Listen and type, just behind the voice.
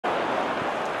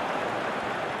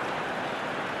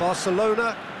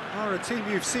Barcelona are a team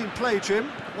you've seen play, Jim.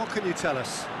 What can you tell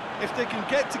us? If they can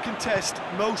get to contest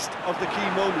most of the key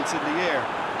moments in the air.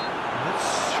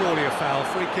 That's surely a foul.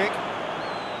 Free kick.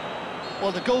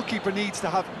 Well, the goalkeeper needs to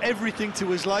have everything to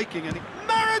his liking, and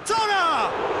Maradona!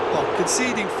 Well,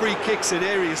 conceding free kicks in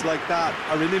areas like that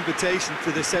are an invitation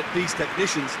to the set-piece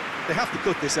technicians. They have to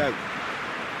cut this out.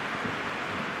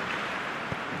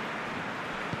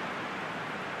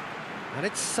 And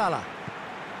it's Salah.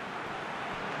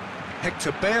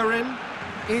 Hector Bellerin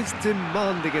is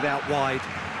demanding it out wide.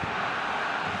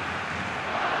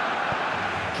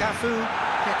 Cafu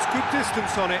gets good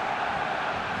distance on it.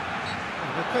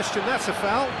 No question, that's a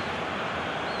foul.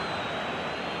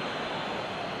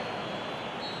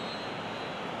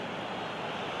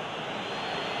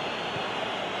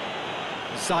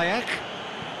 Ziyech.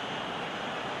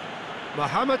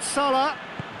 Mohamed Salah.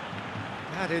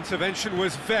 That intervention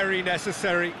was very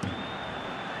necessary.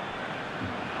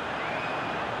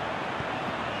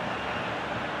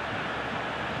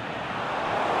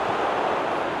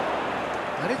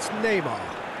 And it's Neymar.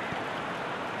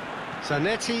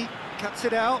 Zanetti cuts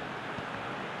it out.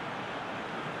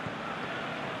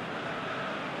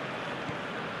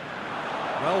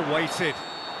 Well weighted.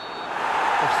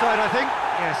 Offside, I think.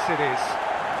 Yes, it is.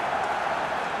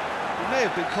 He may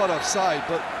have been caught offside,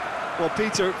 but, well,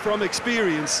 Peter, from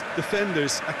experience,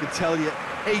 defenders, I can tell you,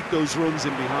 hate those runs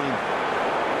in behind.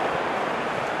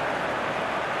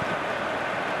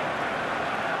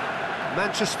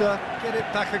 Manchester get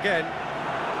it back again.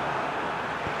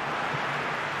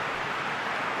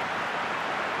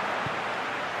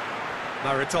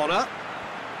 Maradona.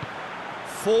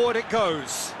 Forward it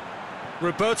goes.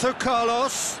 Roberto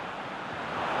Carlos.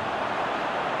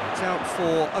 It's out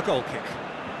for a goal kick.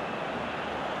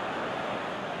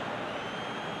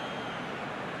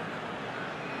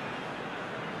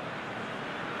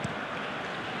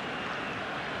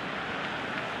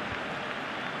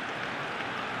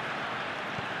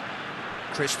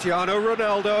 Cristiano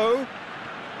Ronaldo.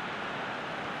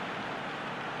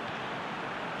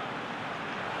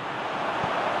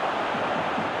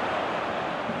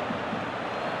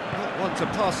 Not one to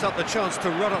pass up the chance to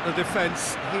run up the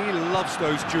defence. He loves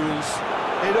those duels.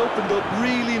 It opened up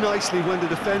really nicely when the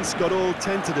defence got all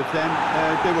tentative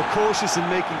then. They were cautious in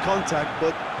making contact,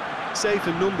 but safe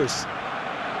in numbers.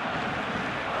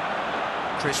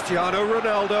 Cristiano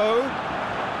Ronaldo.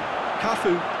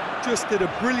 Cafu just did a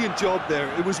brilliant job there.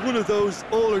 It was one of those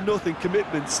all-or-nothing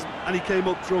commitments, and he came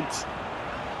up trumps.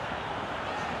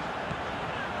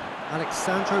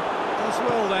 Alexandro does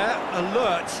well there,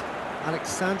 alert.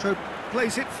 Alexandro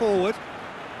plays it forward.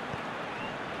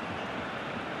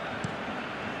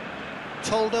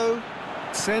 Toldo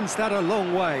sends that a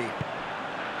long way.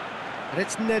 And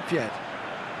it's Nedved.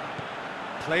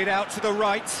 Played out to the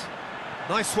right.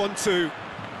 Nice one too.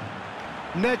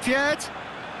 Nedved.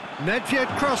 Nedved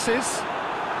crosses.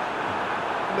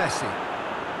 Messi.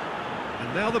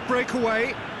 And now the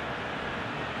breakaway.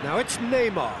 Now it's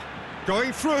Neymar.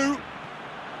 Going through.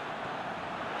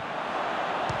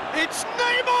 It's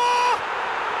Neymar!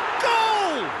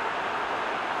 Goal!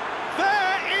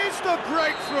 There is the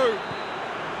breakthrough.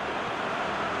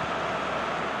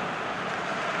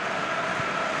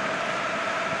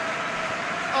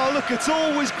 Oh, look, it's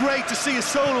always great to see a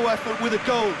solo effort with a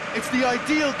goal. It's the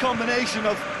ideal combination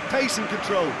of pace and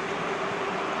control.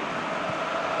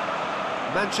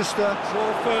 Manchester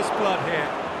draw first blood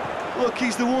here. Look,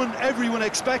 he's the one everyone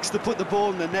expects to put the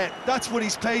ball in the net. That's what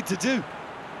he's paid to do.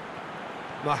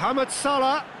 Mohamed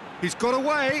Salah, he's got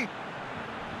away.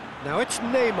 Now it's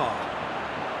Neymar.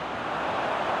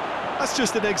 That's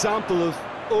just an example of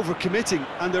overcommitting,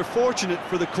 and they're fortunate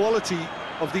for the quality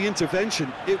of the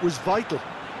intervention. It was vital.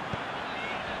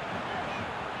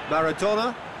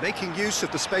 Maradona making use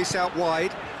of the space out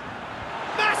wide.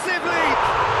 Massive leap!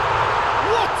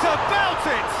 What about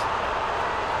it?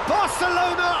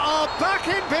 Barcelona are back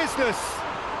in business.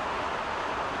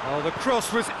 Oh, the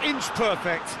cross was inch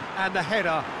perfect, and the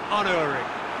header unerring.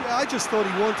 Yeah, I just thought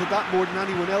he wanted that more than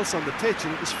anyone else on the pitch,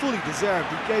 and it was fully deserved.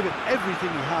 He gave it everything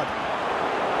he had.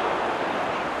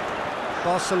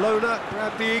 Barcelona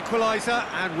grabbed the equaliser,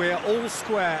 and we're all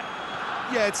square.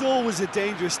 Yeah, it's always a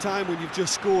dangerous time when you've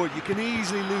just scored. You can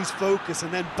easily lose focus,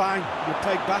 and then bang, you're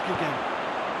pegged back again.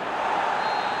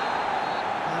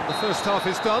 And the first half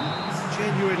is done.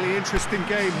 Genuinely interesting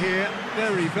game here.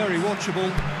 Very, very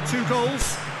watchable. 2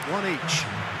 goals, 1 each.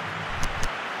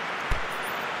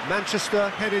 Manchester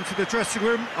head into the dressing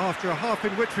room after a half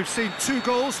in which we've seen 2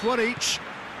 goals, 1 each,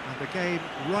 and the game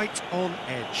right on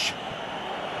edge.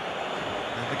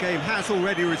 And the game has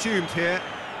already resumed here.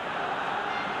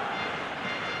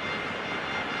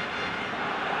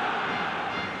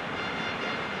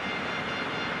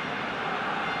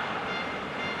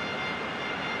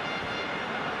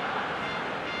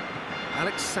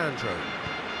 Alex Sandro.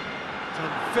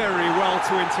 Done very well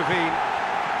to intervene.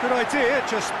 Good idea,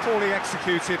 just poorly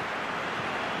executed.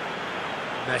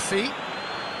 Messi.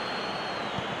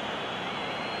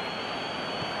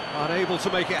 Unable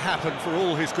to make it happen for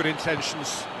all his good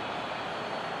intentions.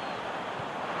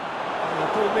 The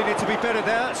ball needed to be better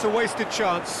there, it's a wasted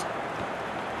chance.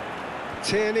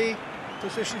 Tierney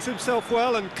positions himself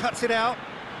well and cuts it out.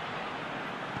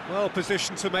 Well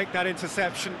positioned to make that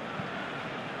interception.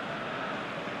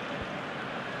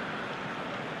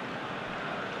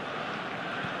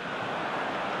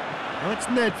 Now it's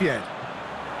Nedved.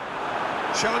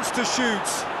 Chance to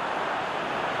shoot.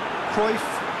 Cruyff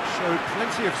showed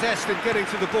plenty of zest in getting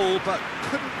to the ball, but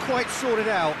couldn't quite sort it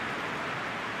out.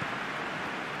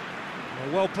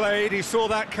 Well played, he saw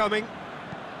that coming.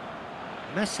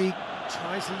 Messi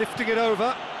Tries lifting it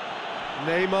over.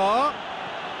 Neymar.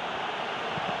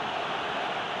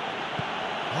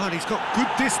 Oh, and he's got good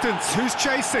distance. Who's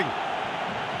chasing?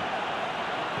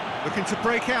 Looking to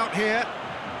break out here.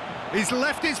 He's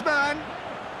left his man.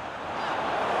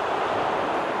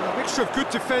 A mixture of good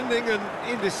defending and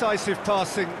indecisive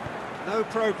passing. No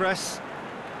progress.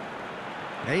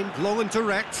 Aimed long and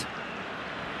direct.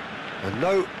 And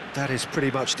no, that is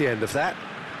pretty much the end of that.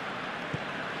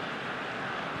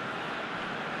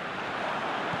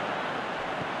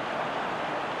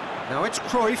 Now it's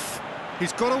Cruyff.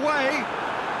 He's got away.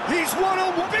 He's won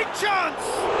a big chance!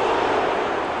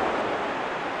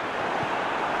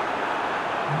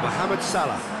 Mohamed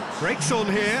Salah breaks on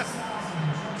here.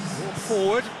 Ball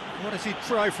forward. What does he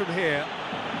try from here?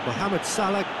 Mohamed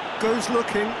Salah goes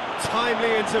looking.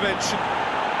 Timely intervention.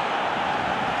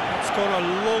 It's gone a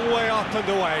long way up and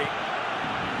away.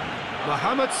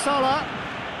 Mohamed Salah.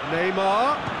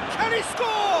 Neymar. Can he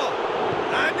score?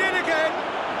 And in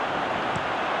again.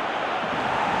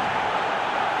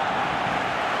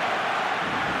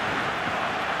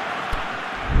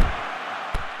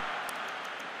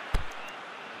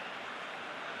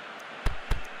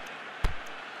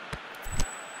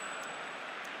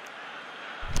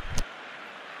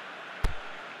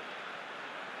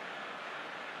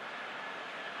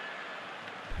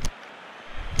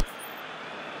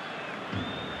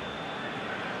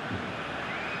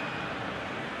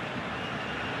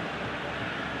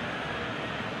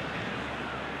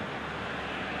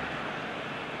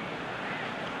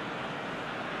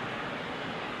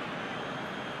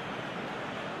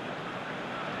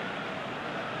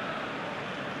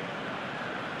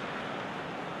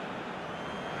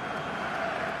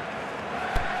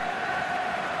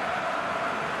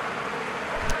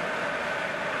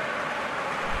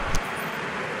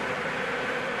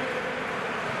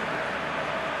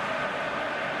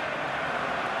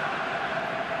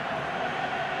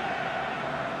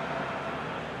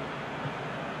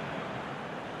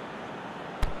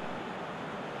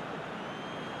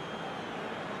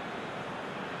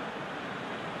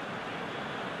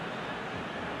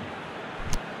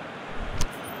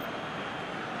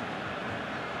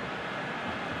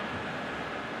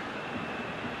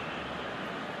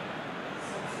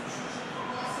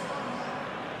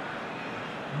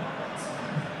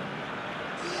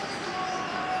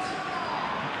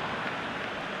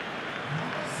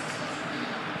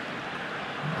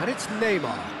 And it's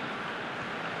Neymar.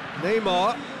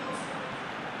 Neymar.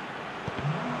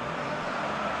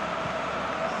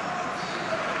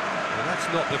 Well, that's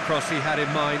not the cross he had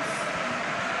in mind.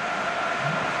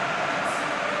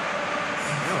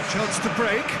 Now a chance to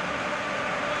break.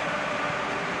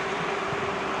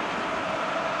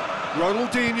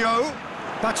 Ronaldinho.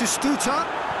 Batistuta.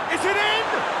 Is it in?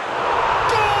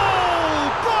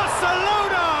 Goal!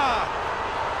 Barcelona!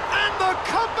 And the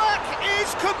comeback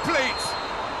is complete.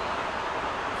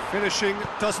 Finishing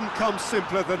doesn't come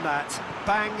simpler than that.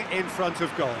 Bang in front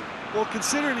of goal. Well,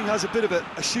 considering he has a bit of a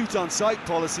shoot-on-sight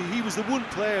policy, he was the one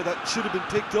player that should have been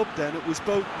picked up then. It was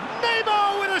both...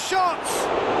 Neymar with a shot!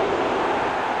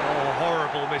 Oh,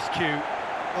 horrible miscue.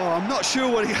 Oh, I'm not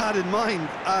sure what he had in mind,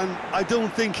 and I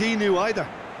don't think he knew either.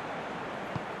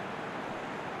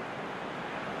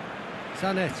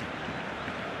 Zanetti.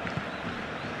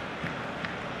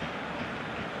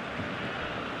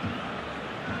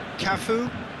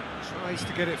 Cafu tries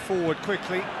to get it forward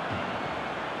quickly.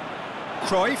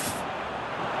 Cruyff.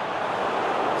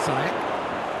 Ziyech.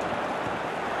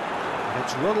 And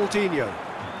it's Ronaldinho.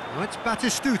 Now it's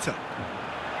Batistuta.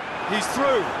 He's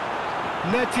through.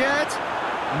 Nedved.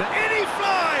 In he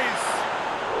flies!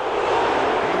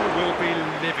 He will be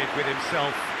livid with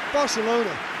himself.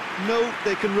 Barcelona know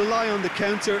they can rely on the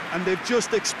counter, and they've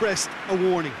just expressed a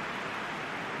warning.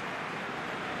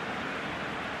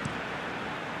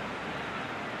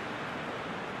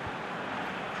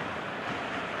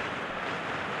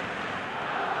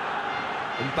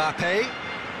 Mbappe,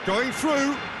 going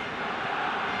through.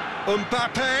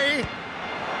 Mbappe.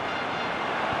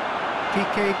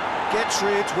 Piqué gets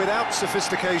rid without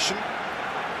sophistication.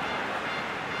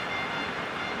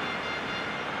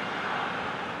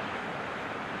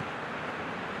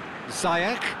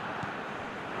 Ziyech.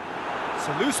 It's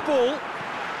a loose ball.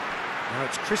 Now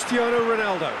it's Cristiano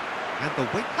Ronaldo. And the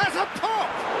wing has a pop!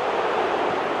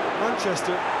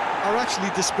 Manchester are actually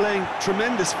displaying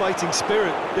tremendous fighting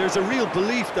spirit. There's a real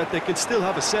belief that they can still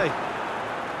have a say.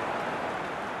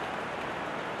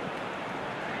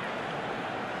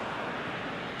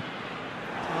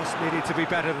 Pass needed to be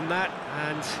better than that,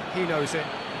 and he knows it.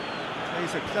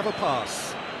 Plays a clever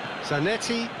pass.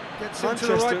 Zanetti gets into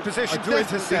the right position to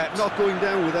intercept. Not going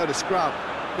down without a scrap.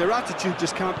 Their attitude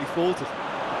just can't be faulted.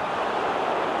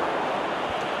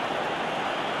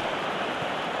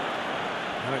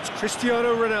 Now it's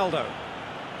Cristiano Ronaldo.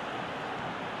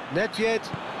 Nedved,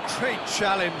 great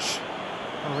challenge.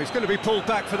 Oh, he's going to be pulled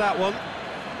back for that one.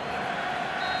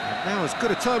 And now as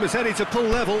good a time as any to pull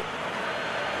level.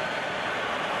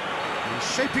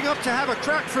 He's shaping up to have a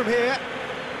crack from here.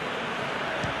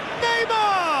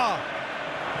 Neymar!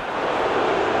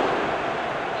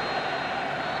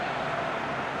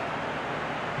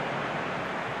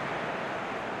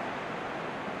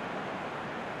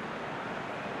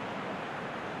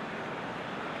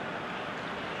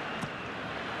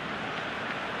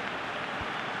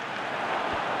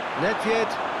 Nedved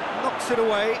knocks it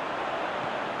away.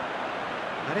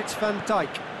 And it's Van Dijk.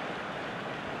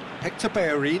 Hector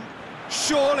Bellerin.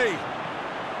 Surely!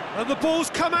 And the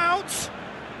ball's come out!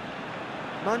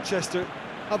 Manchester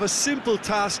have a simple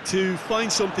task to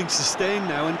find something sustained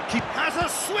now and keep... Has a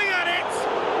swing at it!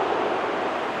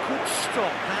 Good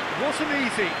stop, that wasn't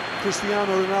easy.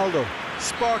 Cristiano Ronaldo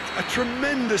sparked a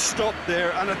tremendous stop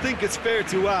there, and I think it's fair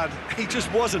to add, he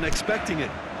just wasn't expecting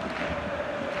it.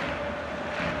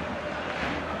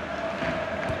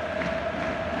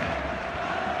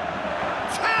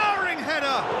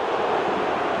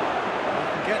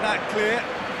 Get that clear.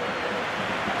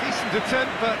 Decent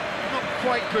attempt, but not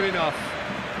quite good enough.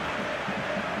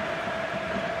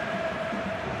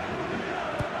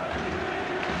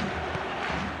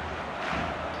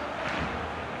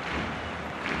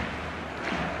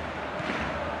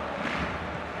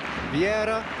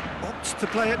 Vieira opts to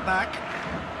play it back.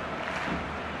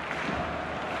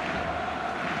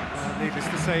 Well, needless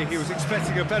to say, he was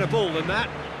expecting a better ball than that.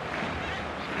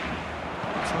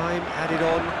 Time added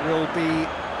on will be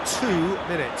 2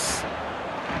 minutes.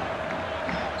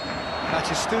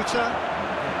 Batistuta,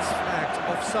 it's flagged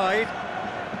offside.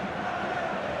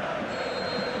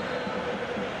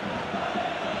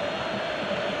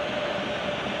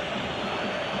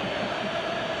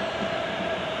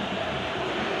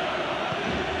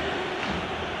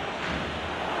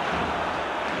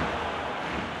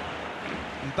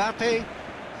 Mbappe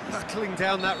hurtling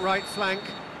down that right flank.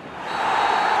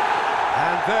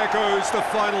 And there goes the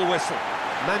final whistle.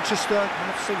 Manchester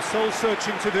have some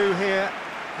soul-searching to do here.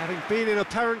 Having been in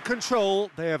apparent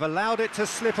control, they have allowed it to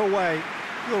slip away.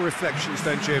 Your reflections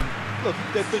then, Jim? Look,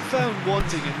 they've been found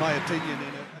wanting, in my opinion,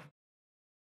 in